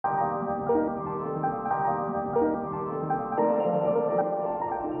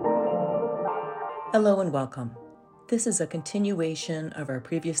Hello and welcome. This is a continuation of our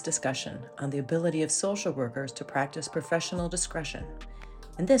previous discussion on the ability of social workers to practice professional discretion.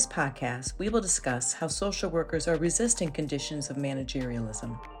 In this podcast, we will discuss how social workers are resisting conditions of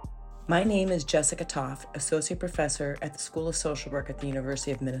managerialism. My name is Jessica Toff, Associate Professor at the School of Social Work at the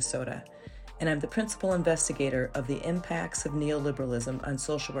University of Minnesota, and I'm the Principal Investigator of the impacts of neoliberalism on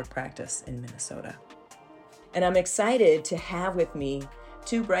social work practice in Minnesota. And I'm excited to have with me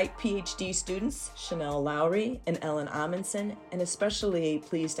two bright PhD students, Chanel Lowry and Ellen Amundsen, and especially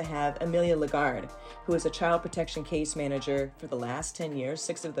pleased to have Amelia Lagarde, who is a child protection case manager for the last 10 years,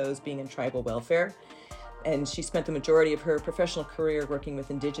 6 of those being in tribal welfare. And she spent the majority of her professional career working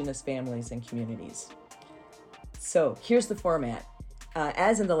with Indigenous families and communities. So here's the format.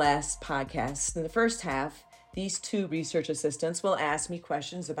 As in the last podcast, in the first half, these two research assistants will ask me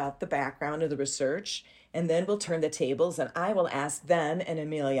questions about the background of the research, and then we'll turn the tables and I will ask them and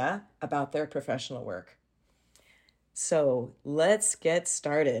Amelia about their professional work. So let's get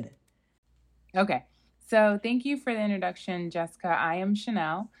started. Okay, so thank you for the introduction, Jessica. I am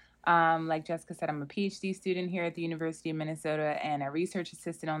Chanel. Like Jessica said, I'm a PhD student here at the University of Minnesota and a research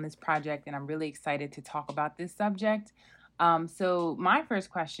assistant on this project, and I'm really excited to talk about this subject. So my first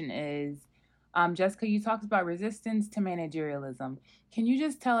question is, Jessica, you talked about resistance to managerialism. Can you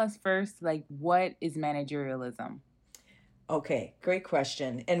just tell us first, what is managerialism? Okay, great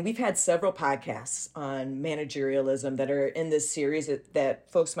question. And we've had several podcasts on managerialism that are in this series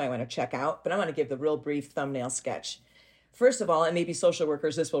that folks might want to check out, but I want to give the real brief thumbnail sketch. First of all, and maybe social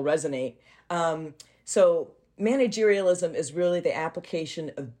workers, this will resonate. So managerialism is really the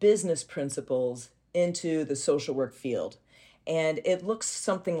application of business principles into the social work field. And it looks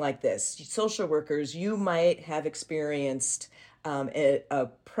something like this. Social workers, you might have experienced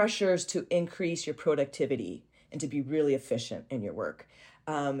pressures to increase your productivity and to be really efficient in your work.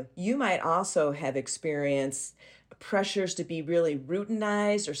 You might also have experienced pressures to be really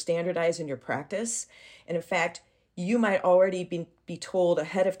routinized or standardized in your practice. And in fact, you might already be told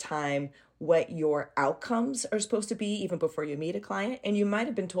ahead of time what your outcomes are supposed to be even before you meet a client. And you might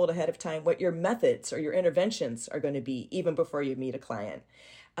have been told ahead of time what your methods or your interventions are going to be even before you meet a client.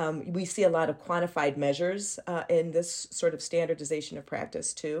 We see a lot of quantified measures in this sort of standardization of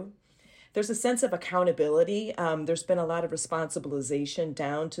practice too. There's a sense of accountability. There's been a lot of responsibilization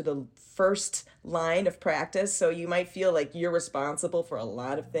down to the first line of practice. So you might feel like you're responsible for a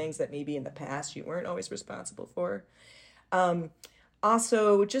lot of things that maybe in the past you weren't always responsible for.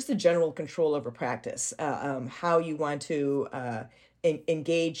 Also, just a general control over practice. How you want to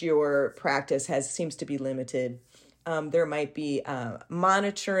engage your practice seems to be limited. There might be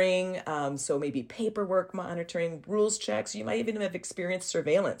monitoring, so maybe paperwork monitoring, rules checks. You might even have experienced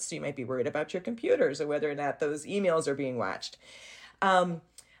surveillance. So you might be worried about your computers or whether or not those emails are being watched.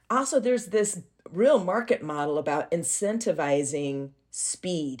 Also, there's this real market model about incentivizing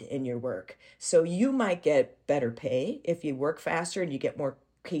speed in your work. So you might get better pay if you work faster and you get more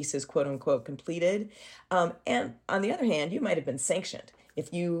cases, quote unquote, completed. And on the other hand, you might have been sanctioned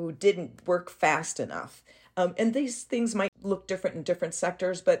if you didn't work fast enough. And these things might look different in different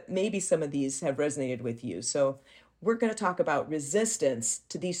sectors, but maybe some of these have resonated with you. So we're going to talk about resistance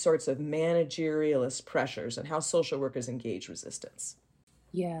to these sorts of managerialist pressures and how social workers engage resistance.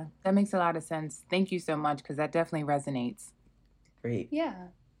 Yeah, that makes a lot of sense. Thank you so much, because that definitely resonates. Great. Yeah.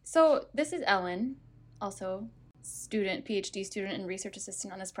 So this is Ellen, also PhD student and research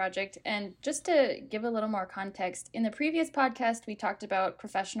assistant on this project. And just to give a little more context, in the previous podcast, we talked about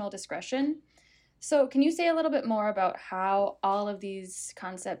professional discretion. So can you say a little bit more about how all of these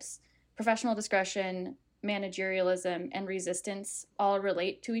concepts, professional discretion, managerialism, and resistance, all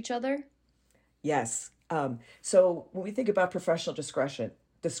relate to each other? Yes. So when we think about professional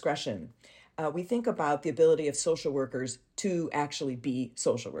discretion, we think about the ability of social workers to actually be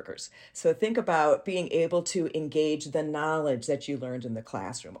social workers. So think about being able to engage the knowledge that you learned in the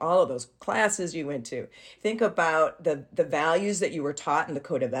classroom, all of those classes you went to. Think about the values that you were taught in the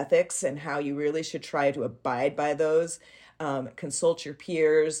Code of Ethics and how you really should try to abide by those, consult your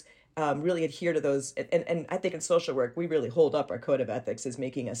peers, really adhere to those. And I think in social work, we really hold up our Code of Ethics as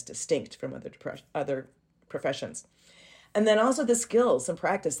making us distinct from other professions. And then also the skills and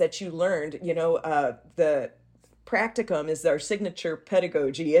practice that you learned, the practicum is our signature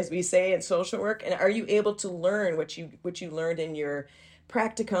pedagogy, as we say in social work. And are you able to learn what you learned in your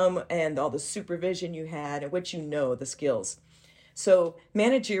practicum and all the supervision you had and what you know, the skills? So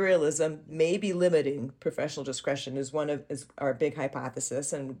managerialism may be limiting professional discretion is our big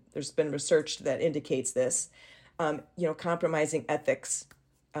hypothesis. And there's been research that indicates this, compromising ethics,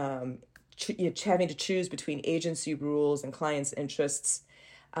 having to choose between agency rules and clients' interests,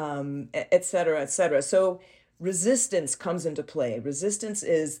 et cetera, et cetera. So resistance comes into play. Resistance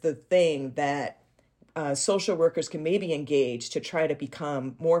is the thing that social workers can maybe engage to try to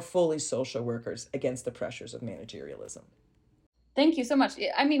become more fully social workers against the pressures of managerialism. Thank you so much.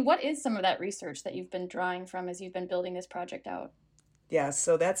 I mean, what is some of that research that you've been drawing from as you've been building this project out? Yeah,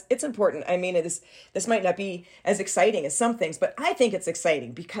 so it's important. I mean, this might not be as exciting as some things, but I think it's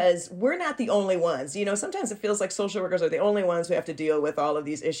exciting because we're not the only ones. You know, sometimes it feels like social workers are the only ones who have to deal with all of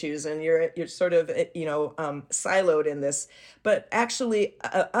these issues, and you're sort of siloed in this. But actually,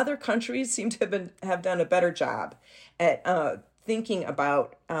 other countries seem to have done a better job at thinking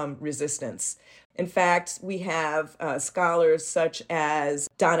about resistance. In fact, we have scholars such as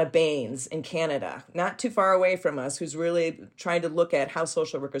Donna Baines in Canada, not too far away from us, who's really trying to look at how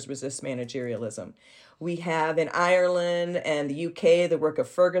social workers resist managerialism. We have in Ireland and the UK the work of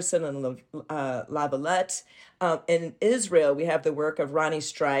Ferguson and Lavalette. In Israel, we have the work of Ronnie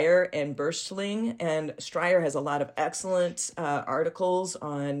Stryer and Berstling, and Stryer has a lot of excellent articles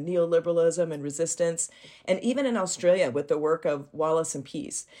on neoliberalism and resistance, and even in Australia with the work of Wallace and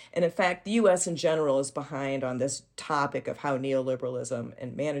Peace. And in fact, the U.S. in general is behind on this topic of how neoliberalism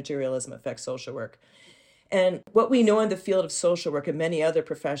and managerialism affects social work. And what we know in the field of social work and many other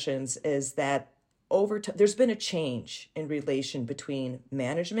professions is that over time, there's been a change in relation between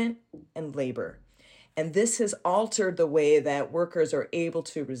management and labor. And this has altered the way that workers are able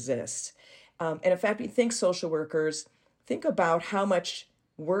to resist. And in fact, we think social workers, think about how much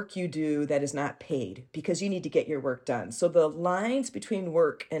work you do that is not paid because you need to get your work done. So the lines between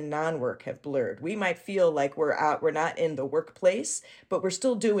work and non-work have blurred. We might feel like we're not in the workplace, but we're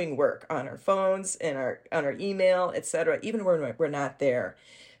still doing work on our phones and on our email, et cetera, even when we're not there.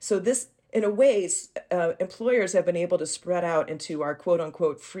 So this, in a way, employers have been able to spread out into our quote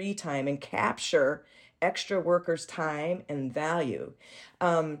unquote free time and capture extra workers' time and value.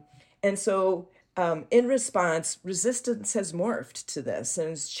 And so in response, resistance has morphed to this and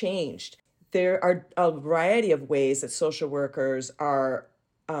has changed. There are a variety of ways that social workers are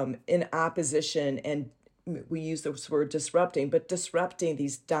in opposition, and we use this word disrupting, but disrupting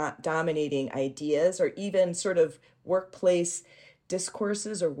these dominating ideas or even sort of workplace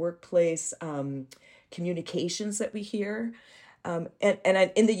discourses or workplace communications that we hear. In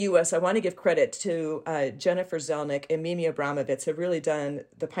the U.S., I want to give credit to Jennifer Zelnick and Mimi Abramovitz have really done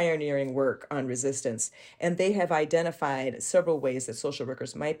the pioneering work on resistance, and they have identified several ways that social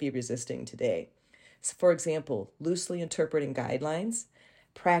workers might be resisting today. So for example, loosely interpreting guidelines,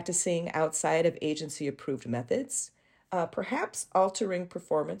 practicing outside of agency-approved methods, perhaps altering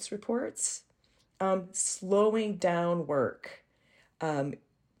performance reports, slowing down work,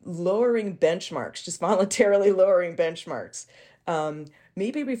 lowering benchmarks, just voluntarily lowering benchmarks,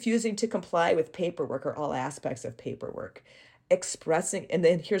 maybe refusing to comply with paperwork or all aspects of paperwork, expressing, and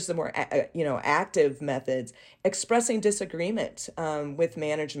then here's the more active methods, expressing disagreement with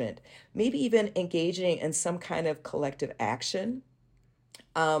management, maybe even engaging in some kind of collective action.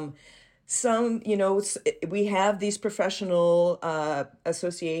 We have these professional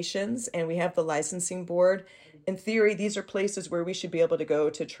associations and we have the licensing board. In theory, these are places where we should be able to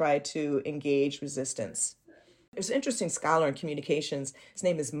go to try to engage resistance. There's an interesting scholar in communications. His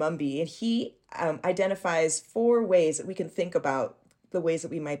name is Mumby, and he identifies 4 ways that we can think about the ways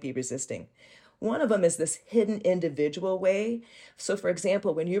that we might be resisting. One of them is this hidden individual way. So, for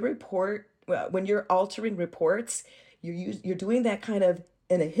example, when when you're altering reports, you're doing that kind of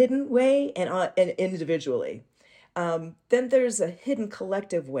in a hidden way and individually. Then there's a hidden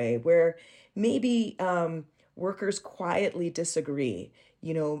collective way where maybe workers quietly disagree,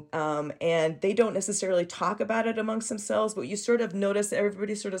 and they don't necessarily talk about it amongst themselves, but you sort of notice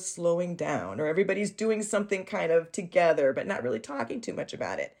everybody's sort of slowing down or everybody's doing something kind of together, but not really talking too much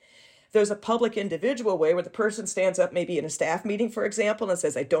about it. There's a public individual way where the person stands up maybe in a staff meeting, for example, and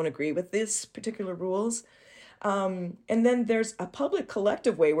says, I don't agree with this particular rules. And then there's a public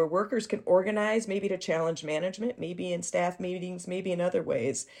collective way where workers can organize, maybe to challenge management, maybe in staff meetings, maybe in other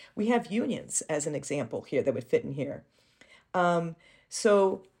ways. We have unions as an example here that would fit in here. In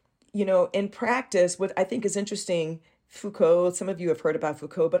practice, what I think is interesting, Foucault, some of you have heard about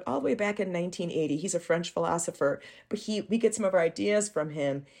Foucault, but all the way back in 1980, he's a French philosopher, but we get some of our ideas from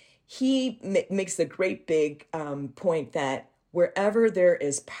him. He makes the great big point that wherever there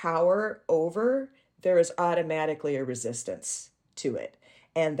is power over, there is automatically a resistance to it.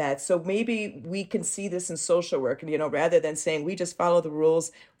 And so maybe we can see this in social work, and, rather than saying we just follow the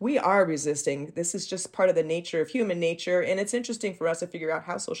rules, we are resisting. This is just part of the nature of human nature. And it's interesting for us to figure out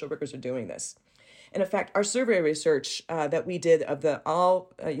how social workers are doing this. And in fact, our survey research that we did of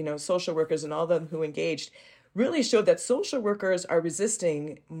all social workers and all of them who engaged really showed that social workers are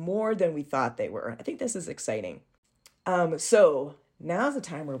resisting more than we thought they were. I think this is exciting. So now's the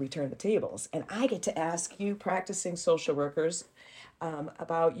time where we turn the tables, and I get to ask you, practicing social workers,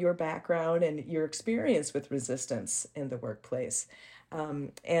 about your background and your experience with resistance in the workplace.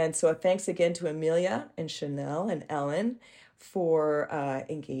 And so thanks again to Amelia and Chanel and Ellen for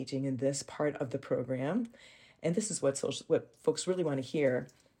engaging in this part of the program. And this is what folks really want to hear.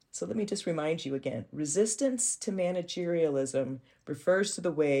 So let me just remind you again, resistance to managerialism refers to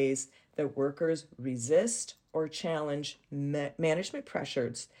the ways that workers resist or challenge management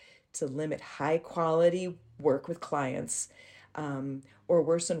pressures to limit high quality work with clients, or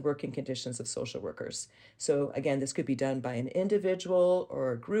worsen working conditions of social workers. So again, this could be done by an individual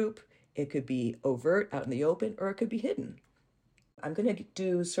or a group. It could be overt, out in the open, or it could be hidden. I'm going to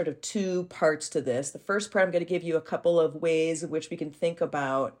do sort of two parts to this. The first part, I'm going to give you a couple of ways in which we can think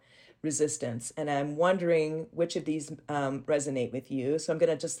about resistance. And I'm wondering which of these resonate with you. So I'm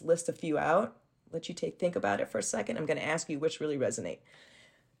going to just list a few out, let you think about it for a second. I'm going to ask you which really resonate.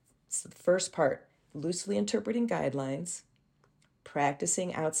 So the first part, loosely interpreting guidelines,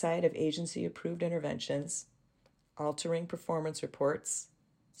 practicing outside of agency-approved interventions, altering performance reports,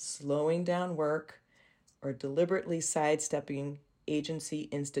 slowing down work, or deliberately sidestepping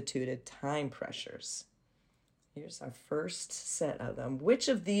agency-instituted time pressures. Here's our first set of them. Which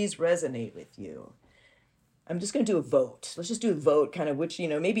of these resonate with you? I'm just going to do a vote. Let's just do a vote, kind of which,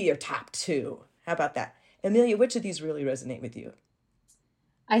 maybe your top two. How about that? Amelia, which of these really resonate with you?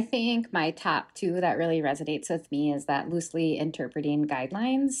 I think my top two that really resonates with me is that loosely interpreting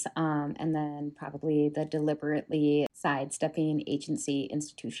guidelines, and then probably the deliberately sidestepping agency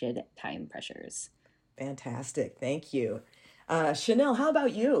institution time pressures. Fantastic. Thank you. Chanel, how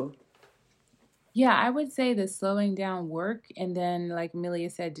about you? Yeah, I would say the slowing down work, and then, like Amelia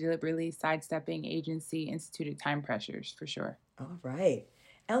said, deliberately sidestepping agency instituted time pressures, for sure. All right.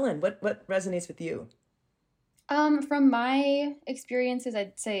 Ellen, what resonates with you? From my experiences,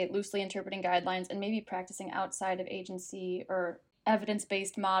 I'd say loosely interpreting guidelines and maybe practicing outside of agency or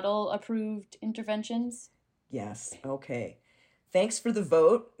evidence-based model approved interventions. Yes. Okay. Thanks for the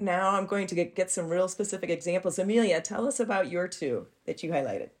vote. Now I'm going to get some real specific examples. Amelia, tell us about your two that you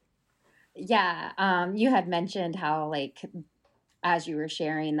highlighted. Yeah, you had mentioned how, as you were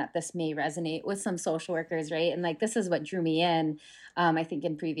sharing, that this may resonate with some social workers, right? And this is what drew me in. I think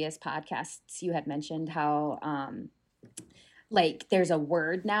in previous podcasts, you had mentioned how, there's a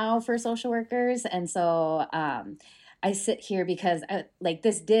word now for social workers. And so I sit here because I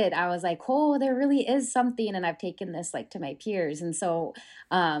was like, oh, there really is something. And I've taken this to my peers. And so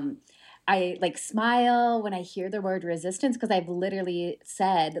I smile when I hear the word resistance, because I've literally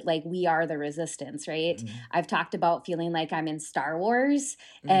said we are the resistance, right? Mm-hmm. I've talked about feeling like I'm in Star Wars,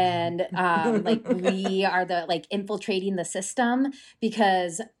 and we are the infiltrating the system,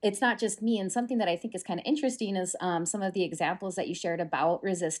 because it's not just me. And something that I think is kind of interesting is some of the examples that you shared about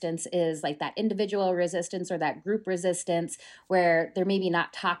resistance is that individual resistance or that group resistance where they're maybe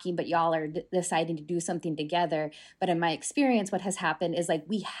not talking, but y'all are deciding to do something together. But in my experience, what has happened is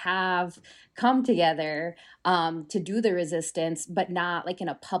we have come together to do the resistance, but not in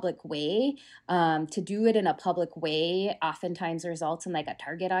a public way. To do it in a public way oftentimes results in a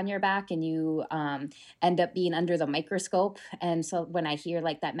target on your back, and you end up being under the microscope. And so when I hear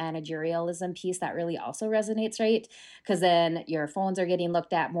that managerialism piece, that really also resonates, right? Because then your phones are getting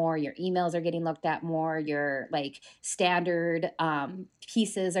looked at more, your emails are getting looked at more, your standard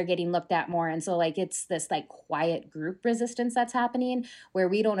pieces are getting looked at more. And so it's this quiet group resistance that's happening where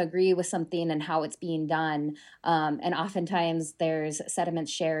we don't agree with something and how it's being done. And oftentimes there's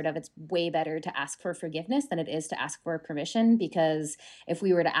sentiments shared of it's way better to ask for forgiveness than it is to ask for permission, because if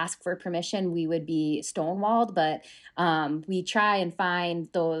we were to ask for permission, we would be stonewalled. But we try and find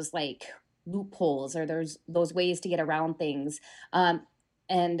those loopholes or those ways to get around things.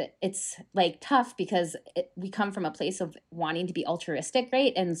 And it's tough because we come from a place of wanting to be altruistic,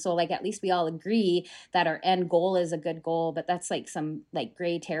 right? And so at least we all agree that our end goal is a good goal, but that's some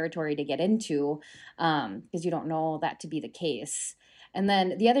gray territory to get into, because you don't know that to be the case. And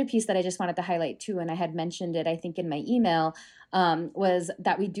then the other piece that I just wanted to highlight too, and I had mentioned it, I think in my email, was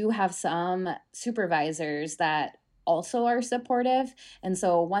that we do have some supervisors that also are supportive. And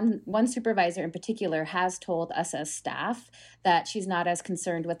so one supervisor in particular has told us as staff that she's not as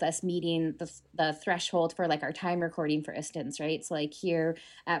concerned with us meeting the threshold for our time recording, for instance, right? So here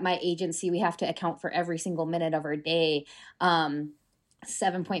at my agency, we have to account for every single minute of our day.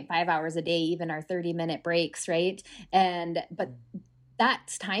 7.5 hours a day, even our 30-minute breaks, right? But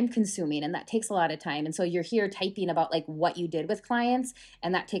that's time consuming and that takes a lot of time. And so you're here typing about like what you did with clients,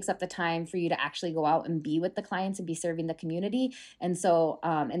 and that takes up the time for you to actually go out and be with the clients and be serving the community. And so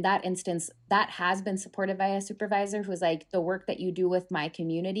in that instance, that has been supported by a supervisor who's like, the work that you do with my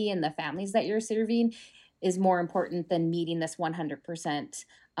community and the families that you're serving is more important than meeting this 100%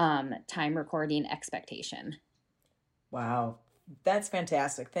 time recording expectation. Wow. That's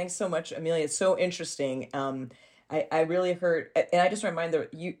fantastic. Thanks so much, Amelia. It's so interesting. I really heard, and I just remind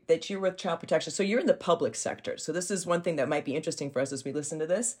that you're with Child Protection. So you're in the public sector. So this is one thing that might be interesting for us as we listen to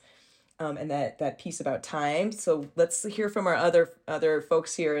this, and that piece about time. So let's hear from our other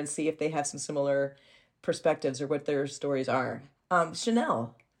folks here and see if they have some similar perspectives or what their stories are.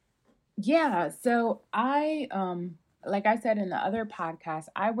 Chanel. Yeah, so like I said in the other podcast,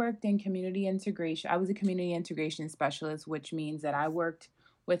 I worked in community integration. I was a community integration specialist, which means that I worked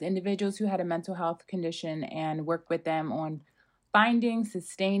with individuals who had a mental health condition and worked with them on finding,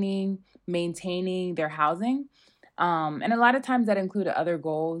 sustaining, maintaining their housing. And a lot of times that included other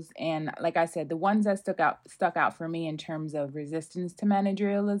goals. And like I said, the ones that stuck out for me in terms of resistance to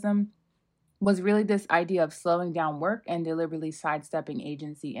managerialism was really this idea of slowing down work and deliberately sidestepping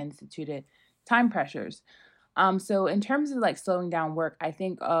agency instituted time pressures. So in terms of like slowing down work, I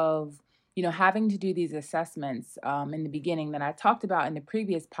think of, having to do these assessments in the beginning that I talked about in the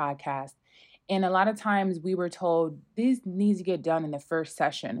previous podcast. And a lot of times we were told these needs to get done in the first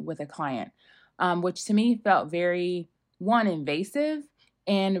session with a client, which to me felt very, invasive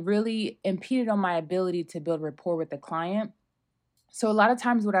and really impeded on my ability to build rapport with the client. So a lot of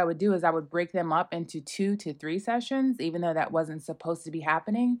times what I would do is I would break them up into 2 to 3 sessions, even though that wasn't supposed to be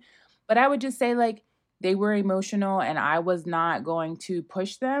happening. But I would just say like they were emotional and I was not going to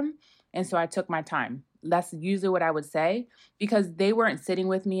push them. And so I took my time. That's usually what I would say, because they weren't sitting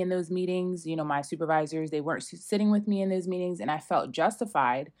with me in those meetings. My supervisors, they weren't sitting with me in those meetings, and I felt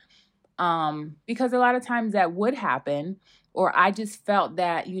justified because a lot of times that would happen, or I just felt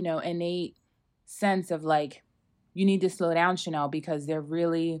that, innate sense of like, you need to slow down, Chanel, because they're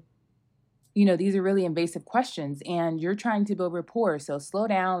really, these are really invasive questions and you're trying to build rapport. So slow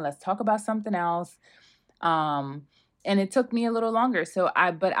down. Let's talk about something else. And it took me a little longer.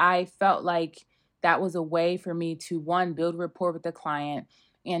 But I felt like that was a way for me to, 1, build rapport with the client,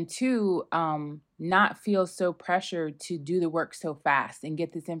 and 2, not feel so pressured to do the work so fast and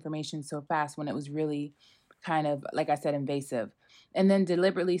get this information so fast when it was really kind of, like I said, invasive. And then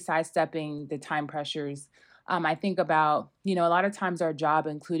deliberately sidestepping the time pressures. I think about, a lot of times our job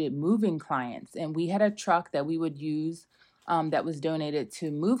included moving clients, and we had a truck that we would use that was donated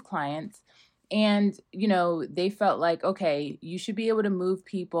to move clients. And, they felt like, okay, you should be able to move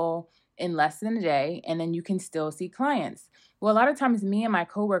people in less than a day, and then you can still see clients. Well, a lot of times me and my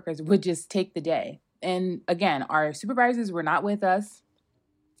coworkers would just take the day. And again, our supervisors were not with us.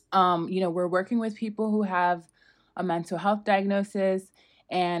 We're working with people who have a mental health diagnosis,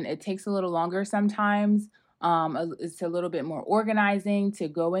 and it takes a little longer sometimes. It's a little bit more organizing to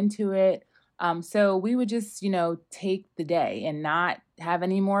go into it. So we would just, take the day and not have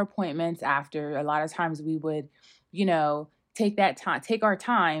any more appointments after. A lot of times we would, take our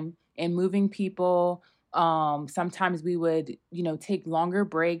time in moving people. Sometimes we would, take longer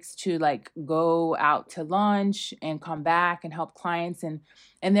breaks to like go out to lunch and come back and help clients. And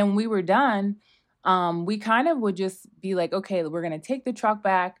then when we were done, we kind of would just be like, okay, we're going to take the truck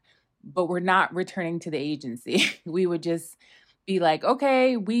back, but we're not returning to the agency. We would just be like,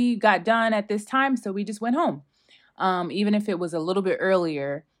 okay, we got done at this time, so we just went home. Even if it was a little bit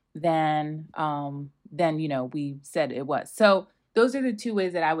earlier than we said it was. So those are the 2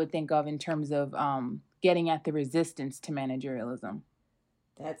 ways that I would think of in terms of getting at the resistance to managerialism.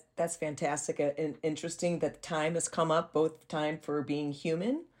 That's fantastic and interesting that time has come up, both time for being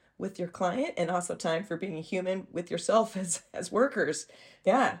human with your client and also time for being human with yourself as workers.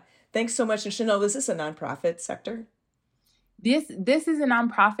 Yeah. Thanks so much. And Chanel, is this a nonprofit sector? This is a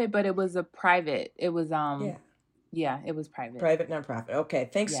nonprofit, but it was a private. It was it was private. Private nonprofit. Okay.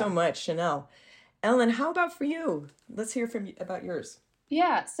 Thanks so much, Chanel. Ellen, how about for you? Let's hear from you about yours.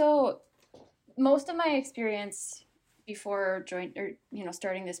 Yeah. So most of my experience before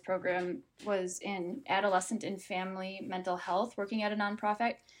starting this program was in adolescent and family mental health, working at a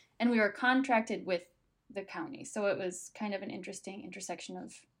nonprofit, and we were contracted with the county. So it was kind of an interesting intersection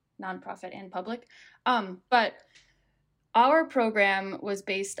of nonprofit and public. But our program was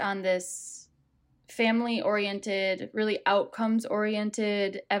based on this family-oriented, really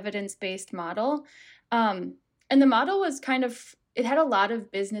outcomes-oriented, evidence-based model. And the model was it had a lot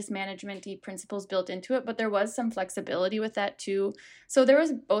of business management-y principles built into it, but there was some flexibility with that too. So there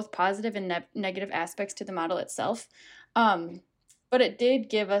was both positive and negative aspects to the model itself. but it did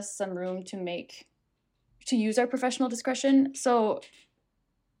give us some room to use our professional discretion. So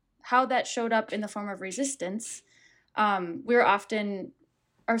how that showed up in the form of resistance, our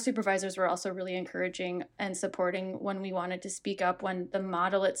supervisors were also really encouraging and supporting when we wanted to speak up, when the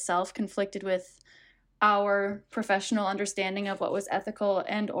model itself conflicted with our professional understanding of what was ethical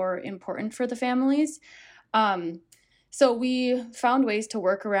and or important for the families. So we found ways to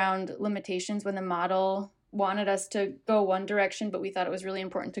work around limitations when the model wanted us to go one direction, but we thought it was really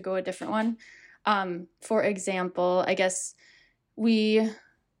important to go a different one. For example, I guess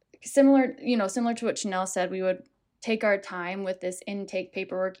similar to what Chanel said, we would take our time with this intake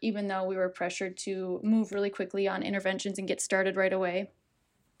paperwork, even though we were pressured to move really quickly on interventions and get started right away.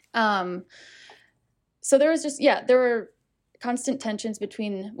 So there were constant tensions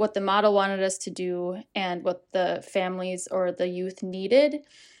between what the model wanted us to do and what the families or the youth needed.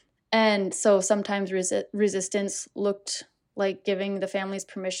 And so sometimes resistance looked like giving the families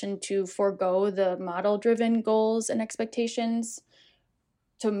permission to forego the model-driven goals and expectations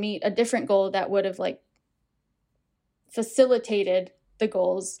to meet a different goal that would have facilitated the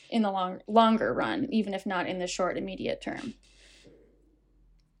goals in the longer run, even if not in the short, immediate term.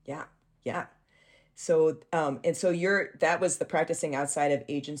 Yeah. So, that was the practicing outside of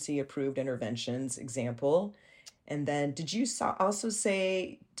agency approved interventions example. And then did you also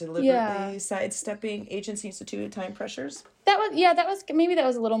say deliberately sidestepping agency instituted time pressures? That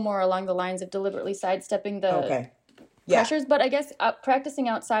was a little more along the lines of deliberately sidestepping the pressures, but I guess practicing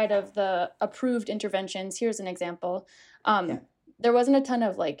outside of the approved interventions. Here's an example. There wasn't a ton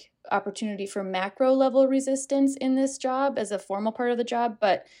of opportunity for macro level resistance in this job as a formal part of the job,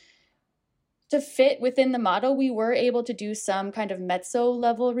 but to fit within the model, we were able to do some kind of mezzo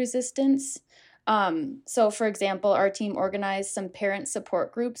level resistance. So for example, our team organized some parent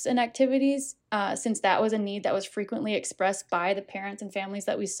support groups and activities, since that was a need that was frequently expressed by the parents and families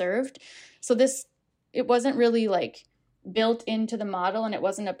that we served. So it wasn't really built into the model, and it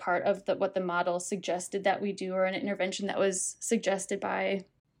wasn't a part of what the model suggested that we do, or an intervention that was suggested by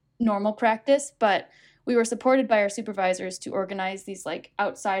normal practice, but we were supported by our supervisors to organize these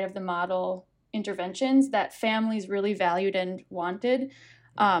outside of the model interventions that families really valued and wanted.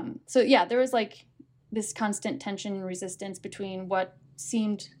 There was this constant tension and resistance between what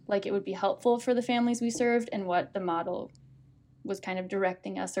seemed like it would be helpful for the families we served and what the model was kind of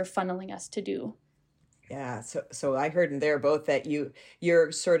directing us or funneling us to do. Yeah, so I heard in there both that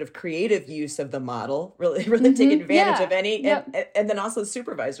your sort of creative use of the model really take advantage of any, and then also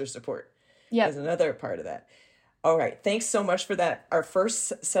supervisor support is another part of that. All right, thanks so much for that. Our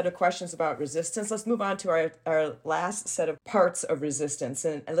first set of questions about resistance. Let's move on to our last set of parts of resistance,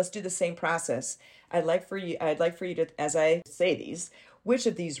 and let's do the same process. I'd like for you to, as I say these, which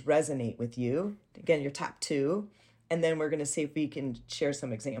of these resonate with you? Again, your top two, and then we're going to see if we can share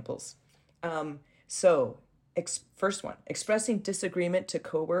some examples. So, first one, expressing disagreement to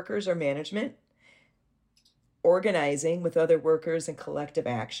coworkers or management, organizing with other workers in collective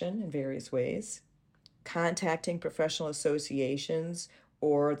action in various ways, contacting professional associations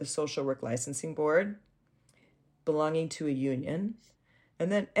or the Social Work Licensing Board, belonging to a union, and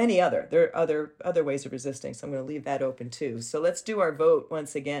then any other. There are other ways of resisting, so I'm going to leave that open too. So let's do our vote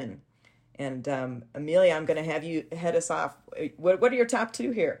once again. And Amelia, I'm going to have you head us off. What are your top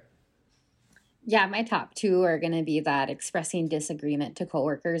two here? Yeah, my top two are going to be that expressing disagreement to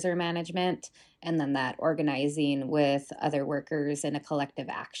coworkers or management, and then that organizing with other workers in a collective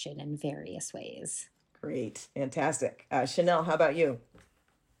action in various ways. Great. Fantastic. Chanel, how about you?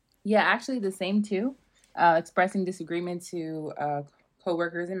 Yeah, actually the same too. Expressing disagreement to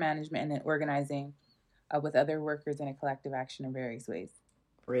coworkers and management, and then organizing with other workers in a collective action in various ways.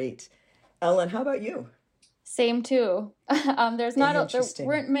 Great. Ellen, how about you? Same too. There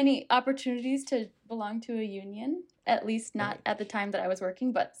weren't many opportunities to belong to a union, at least not at the time that I was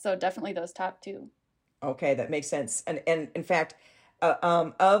working, but so definitely those top two. Okay, that makes sense. And in fact,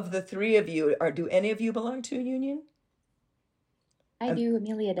 of the three of you, do any of you belong to a union? I do.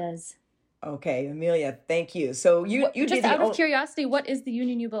 Amelia does. Okay, Amelia, thank you. So you just out of curiosity, what is the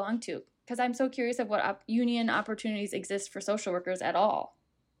union you belong to? Because I'm so curious of what union opportunities exist for social workers at all.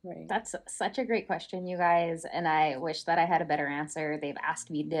 Right. That's such a great question, you guys, and I wish that I had a better answer. They've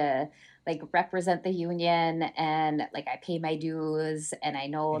asked me to represent the union, and I pay my dues, and I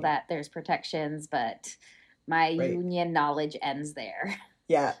know that there's protections, but my union knowledge ends there.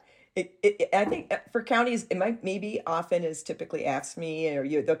 Yeah. I think for counties, it might maybe often is typically AFSCME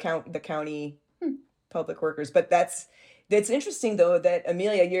or the county public workers, but that's interesting though that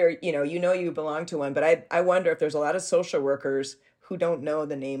Amelia, you belong to one, but I wonder if there's a lot of social workers who don't know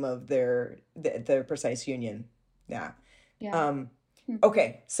the name of their precise union. Yeah.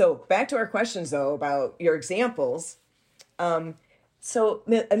 Okay, so back to our questions though about your examples. So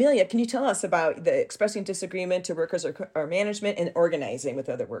Amelia, can you tell us about the expressing disagreement to workers or management and organizing with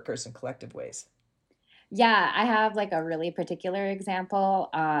other workers in collective ways? Yeah, I have like a really particular example,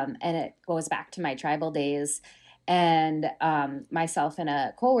 and it goes back to my tribal days. And myself and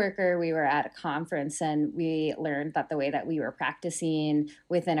a coworker, we were at a conference and we learned that the way that we were practicing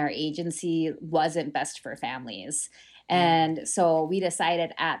within our agency wasn't best for families. And so we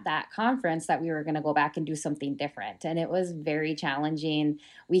decided at that conference that we were going to go back and do something different. And it was very challenging.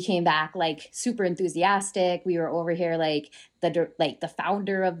 We came back like super enthusiastic. We were over here like the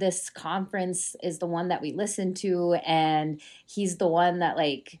founder of this conference is the one that we listened to, and he's the one that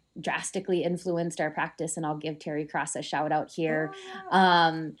like drastically influenced our practice. And I'll give Terry Cross a shout out here.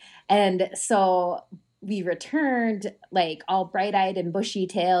 And so we returned like all bright-eyed and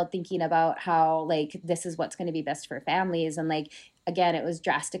bushy-tailed, thinking about how like this is what's going to be best for families. And like again, it was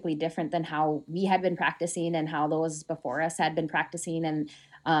drastically different than how we had been practicing and how those before us had been practicing, and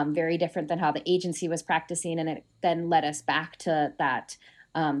very different than how the agency was practicing. And it then led us back to that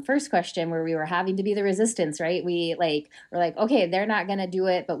first question where we were having to be the resistance, right? We're like, okay, they're not going to do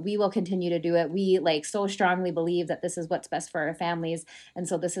it, but we will continue to do it. We like so strongly believe that this is what's best for our families. And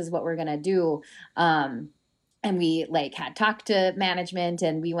so this is what we're going to do. And we like had talked to management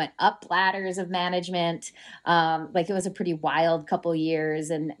and we went up ladders of management. Like it was a pretty wild couple years.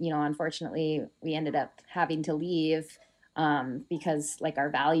 And, you know, unfortunately we ended up having to leave because like our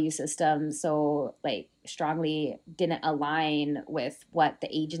value system so like strongly didn't align with what the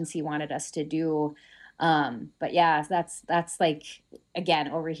agency wanted us to do. But yeah, that's like, again,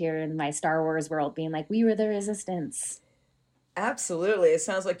 over here in my Star Wars world being like, we were the resistance. Absolutely. It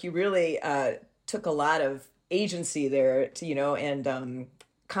sounds like you really took a lot of agency there to, and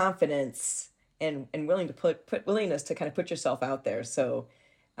confidence and willing to put willingness to kind of put yourself out there. So,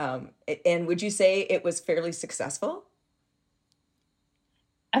 and would you say it was fairly successful?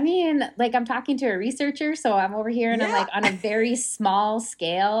 I mean, like I'm talking to a researcher, so I'm over here and I'm Yeah. like on a very small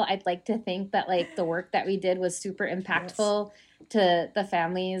scale. I'd like to think that like the work that we did was super Yes. impactful to the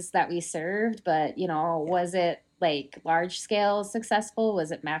families that we served, but you know, Yeah. was it like large scale successful?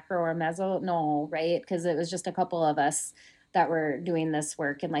 Was it macro or meso? No, right? Because it was just a couple of us that were doing this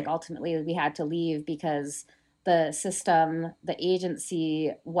work, and like Right. ultimately we had to leave because the system, the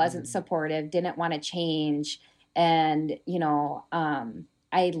agency wasn't Mm. supportive, didn't want to change, and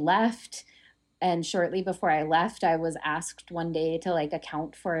I left, and shortly before I left, I was asked one day to like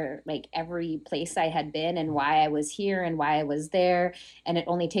account for like every place I had been and why I was here and why I was there. And it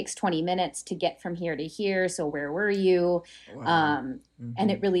only takes 20 minutes to get from here to here. So where were you? Wow. Um, and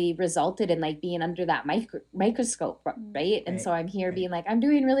Hmm. it really resulted in like being under that microscope, right? And Right. so I'm here Right. being like, I'm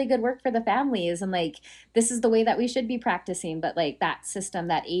doing really good work for the families, and like this is the way that we should be practicing. But like that system,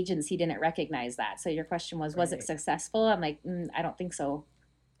 that agency didn't recognize that. So your question was it Right. successful? I'm like, I don't think so.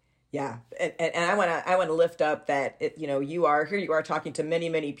 Yeah, and I want to lift up that you are here, you are talking to many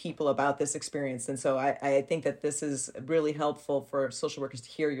many people about this experience, and so I think that this is really helpful for social workers to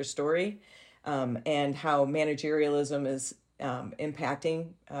hear your story, and how managerialism is impacting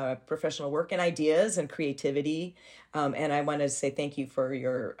professional work and ideas and creativity, and I want to say thank you for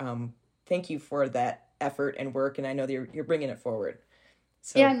that effort and work, and I know that you're bringing it forward.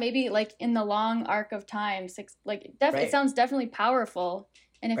 Yeah, So and maybe like in the long arc of time, it right, sounds definitely powerful.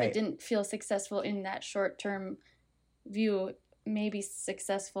 And if it right. didn't feel successful in that short term view, maybe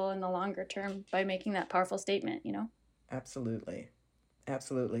successful in the longer term by making that powerful statement, you know? Absolutely.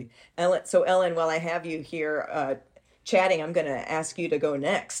 Absolutely. Ellen, while I have you here chatting, I'm going to ask you to go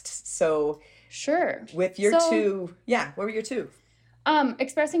next. So, Sure. with your So, two, yeah, what were your two?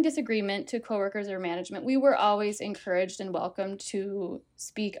 expressing disagreement to coworkers or management, we were always encouraged and welcomed to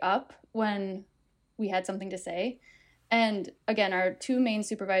speak up when we had something to say. And again, our two main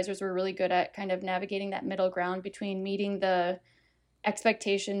supervisors were really good at kind of navigating that middle ground between meeting the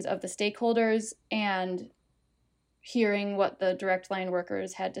expectations of the stakeholders and hearing what the direct line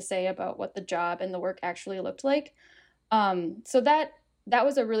workers had to say about what the job and the work actually looked like. So that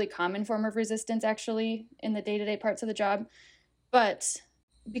was a really common form of resistance actually in the day-to-day parts of the job. But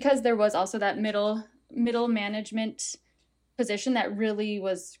because there was also that middle management position that really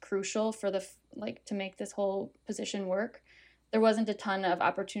was crucial for the like to make this whole position work, there wasn't a ton of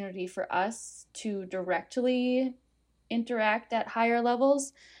opportunity for us to directly interact at higher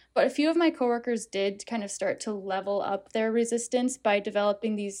levels. But a few of my coworkers did kind of start to level up their resistance by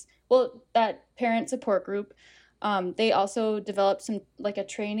developing that parent support group. They also developed some like a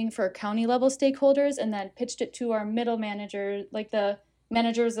training for county level stakeholders and then pitched it to our middle manager, like the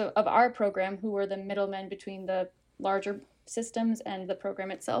managers of our program who were the middlemen between the larger systems and the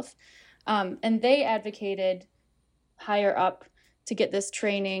program itself. And they advocated higher up to get this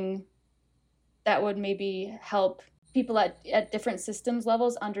training that would maybe help people at different systems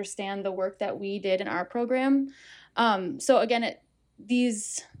levels understand the work that we did in our program. So again,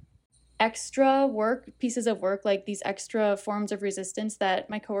 these extra pieces of work, like these extra forms of resistance that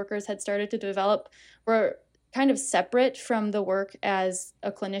my coworkers had started to develop, were kind of separate from the work as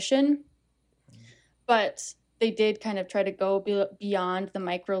a clinician, but they did kind of try to go beyond the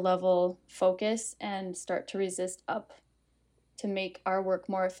micro level focus and start to resist up to make our work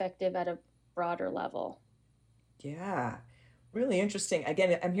more effective at a broader level. Yeah, really interesting.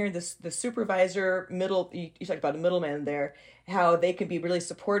 Again, I'm hearing this the supervisor you talked about a middleman there, how they can be really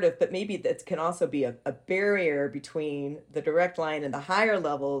supportive, but maybe that can also be a barrier between the direct line and the higher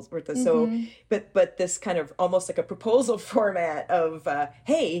levels. So, but this kind of almost like a proposal format of,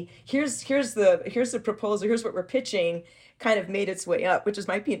 hey, here's the proposal, here's what we're pitching, kind of made its way up, which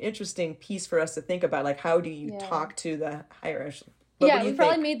might be an interesting piece for us to think about. Like, how do you talk to the higher echelon? Yeah, we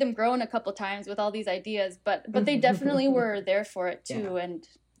probably made them groan a couple times with all these ideas, but they definitely were there for it too,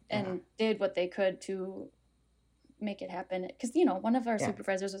 and did what they could to make it happen. Because one of our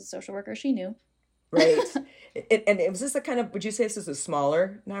supervisors was a social worker; she knew. Right. And was this a kind of? Would you say this is a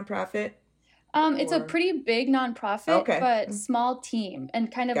smaller nonprofit? It's a pretty big nonprofit, but small team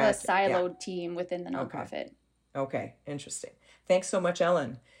and kind of a siloed team within the nonprofit. Okay, interesting. Thanks so much,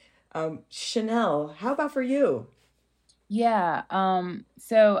 Ellen. Chanel, how about for you? Yeah.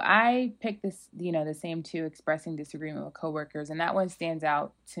 So I picked this, the same two, expressing disagreement with coworkers, and that one stands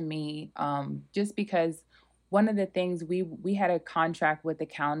out to me, just because one of the things we had a contract with the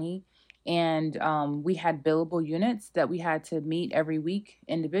county, and we had billable units that we had to meet every week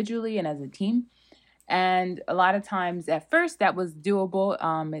individually and as a team. And a lot of times at first that was doable.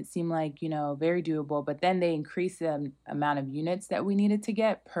 It seemed like, very doable, but then they increased the amount of units that we needed to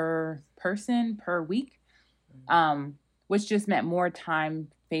get per person per week. Which just meant more time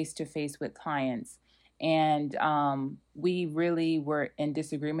face-to-face with clients. And we really were in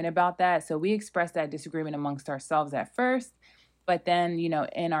disagreement about that. So we expressed that disagreement amongst ourselves at first. But then,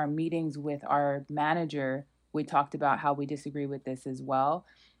 in our meetings with our manager, we talked about how we disagree with this as well.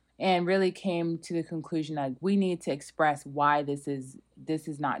 And really came to the conclusion that we need to express why this is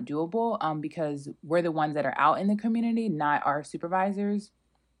not doable, because we're the ones that are out in the community, not our supervisors.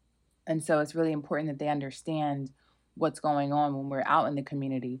 And so it's really important that they understand what's going on when we're out in the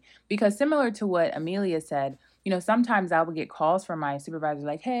community. Because similar to what Amelia said, sometimes I would get calls from my supervisor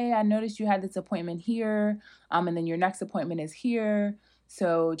like, hey, I noticed you had this appointment here, and then your next appointment is here.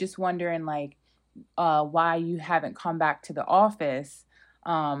 So just wondering why you haven't come back to the office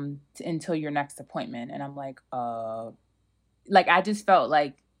until your next appointment. And I'm like, I just felt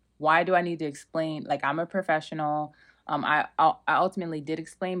like, why do I need to explain? Like, I'm a professional. I ultimately did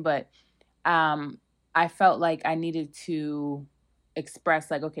explain, but I felt like I needed to express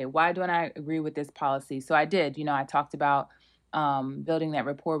okay, why don't I agree with this policy? So I did, I talked about building that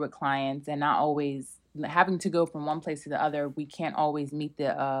rapport with clients and not always having to go from one place to the other. We can't always meet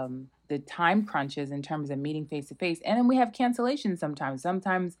the time crunches in terms of meeting face to face. And then we have cancellations sometimes.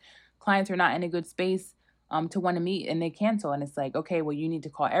 Sometimes clients are not in a good space to want to meet and they cancel. And it's like, okay, well, you need to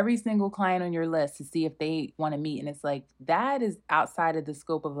call every single client on your list to see if they want to meet. And it's like, that is outside of the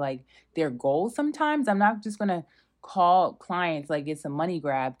scope of their goals. Sometimes I'm not just going to call clients like it's a money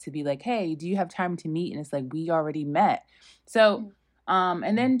grab to be like, hey, do you have time to meet? And it's like, we already met. So,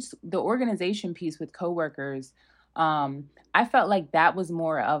 and then the organization piece with coworkers, I felt like that was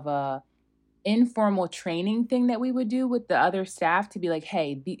more of a informal training thing that we would do with the other staff to be like,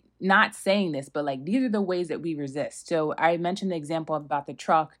 hey, not saying this, but these are the ways that we resist. So I mentioned the example about the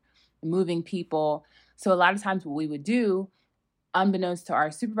truck moving people. So a lot of times what we would do, unbeknownst to our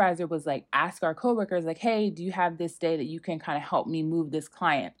supervisor, was ask our coworkers hey, do you have this day that you can kind of help me move this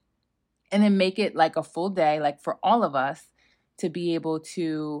client? And then make it a full day, for all of us to be able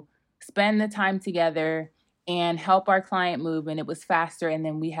to spend the time together and help our client move. And it was faster. And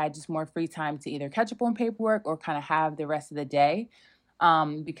then we had just more free time to either catch up on paperwork or kind of have the rest of the day.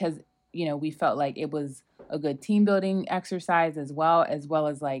 Because, we felt like it was a good team building exercise as well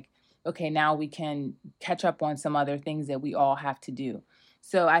as okay, now we can catch up on some other things that we all have to do.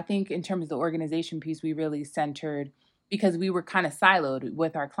 So I think in terms of the organization piece, we really centered, because we were kind of siloed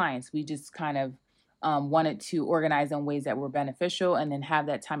with our clients. We just kind of wanted to organize in ways that were beneficial and then have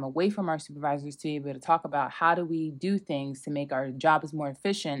that time away from our supervisors to be able to talk about how do we do things to make our jobs more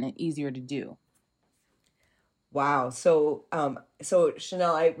efficient and easier to do. Wow. So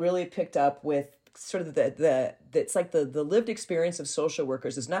Chanel, I really picked up with sort of it's the lived experience of social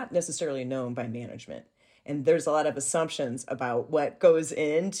workers is not necessarily known by management. And there's a lot of assumptions about what goes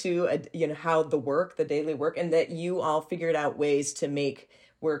into, how the daily work, and that you all figured out ways to make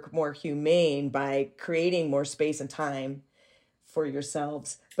work more humane by creating more space and time for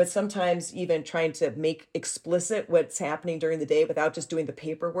yourselves, but sometimes even trying to make explicit what's happening during the day without just doing the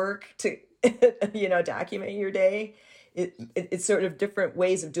paperwork to, document your day. It's sort of different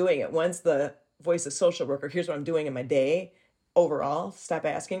ways of doing it. One's the voice of social worker. Here's what I'm doing in my day overall. Stop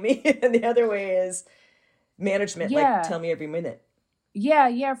asking me. And the other way is management. Yeah. Like, tell me every minute.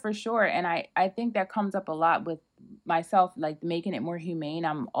 Yeah, for sure. And I think that comes up a lot with myself, like making it more humane.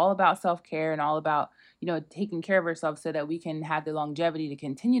 I'm all about self-care and all about, taking care of ourselves so that we can have the longevity to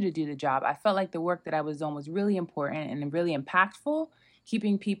continue to do the job. I felt like the work that I was doing was really important and really impactful,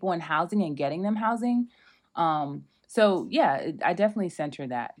 keeping people in housing and getting them housing. So yeah, I definitely center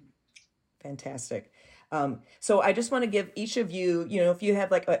that. Fantastic. So I just want to give each of you, if you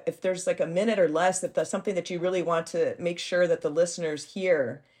have if there's like a minute or less, if that's something that you really want to make sure that the listeners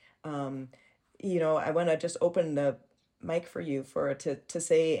hear, I want to just open the mic for you to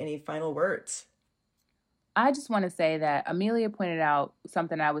say any final words. I just want to say that Amelia pointed out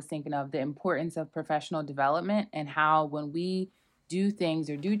something I was thinking of, the importance of professional development and how when we do things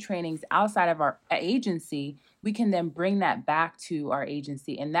or do trainings outside of our agency, we can then bring that back to our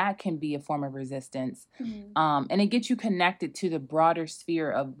agency. And that can be a form of resistance. Mm-hmm. And it gets you connected to the broader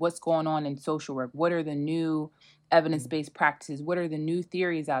sphere of what's going on in social work. What are the new evidence-based practices? What are the new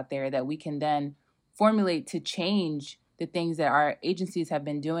theories out there that we can then formulate to change the things that our agencies have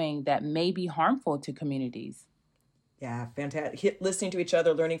been doing that may be harmful to communities? Yeah, fantastic. Listening to each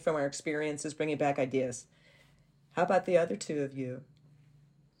other, learning from our experiences, bringing back ideas. How about the other two of you?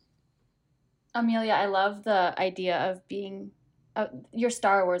 Amelia, I love the idea of being, your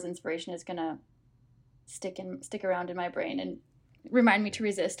Star Wars inspiration is going to stick around in my brain and remind me to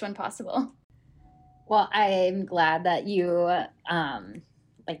resist when possible. Well, I'm glad that you,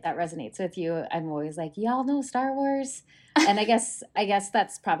 that resonates with you. I'm always like, y'all know Star Wars? And I guess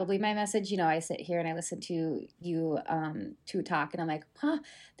that's probably my message. I sit here and I listen to you to talk and I'm like,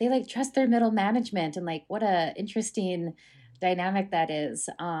 they trust their middle management, and what a interesting dynamic that is.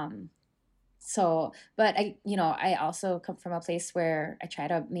 But I also come from a place where I try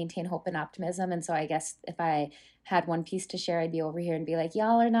to maintain hope and optimism. And so I guess if I had one piece to share, I'd be over here and be like,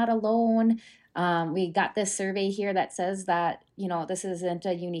 y'all are not alone. We got this survey here that says that, this isn't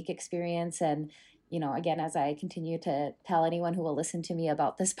a unique experience. And, again, as I continue to tell anyone who will listen to me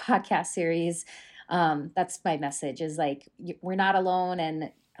about this podcast series, that's my message, is we're not alone.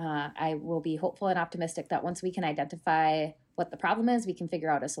 And I will be hopeful and optimistic that once we can identify what the problem is, we can figure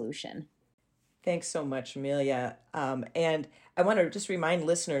out a solution. Thanks so much, Amelia. And I want to just remind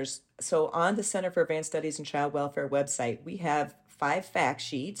listeners, so on the Center for Advanced Studies in Child Welfare website, we have 5 fact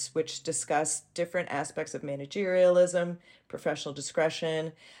sheets which discuss different aspects of managerialism, professional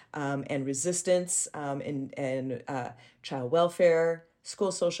discretion, and resistance in child welfare,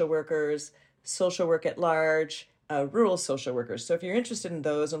 school social workers, social work at large, rural social workers. So if you're interested in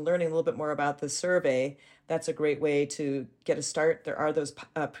those and learning a little bit more about the survey, that's a great way to get a start. There are those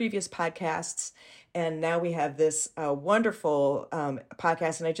previous podcasts, and now we have this wonderful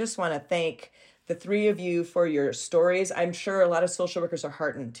podcast. And I just want to thank the 3 of you for your stories. I'm sure a lot of social workers are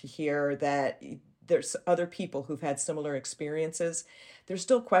heartened to hear that there's other people who've had similar experiences. There's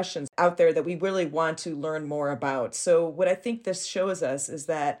still questions out there that we really want to learn more about. So what I think this shows us is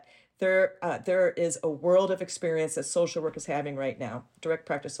that there is a world of experience that social work is having right now, direct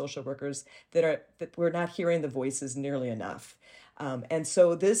practice social workers, that we're not hearing the voices nearly enough. And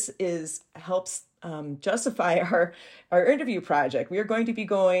so this helps justify our interview project. We are going to be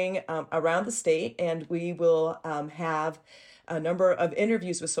going around the state, and we will have a number of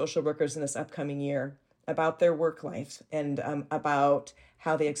interviews with social workers in this upcoming year about their work life and about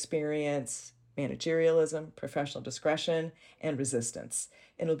how they experience managerialism, professional discretion, and resistance.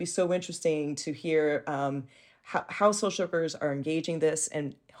 And it'll be so interesting to hear how social workers are engaging this,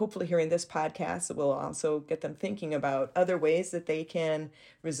 and hopefully hearing this podcast will also get them thinking about other ways that they can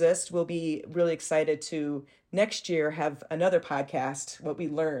resist. We'll be really excited to next year have another podcast, what we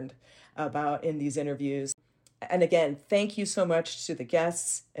learned about in these interviews. And again, thank you so much to the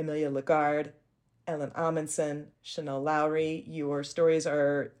guests, Amelia Lagarde, Ellen Amundsen, Chanel Lowry. Your stories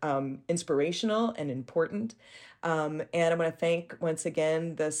are inspirational and important. And I want to thank once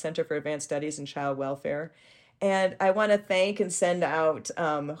again the Center for Advanced Studies in Child Welfare. And I want to thank and send out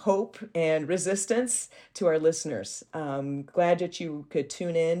hope and resistance to our listeners. Glad that you could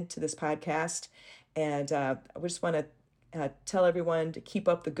tune in to this podcast. And I just want to tell everyone to keep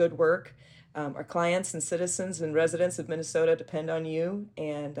up the good work. Our clients and citizens and residents of Minnesota depend on you,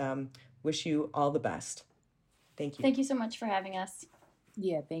 and wish you all the best. Thank you. Thank you so much for having us.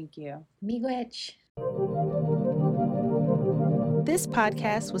 Yeah, thank you. Miigwech. This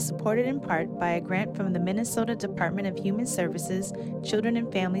podcast was supported in part by a grant from the Minnesota Department of Human Services, Children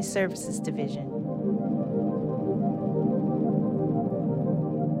and Family Services Division.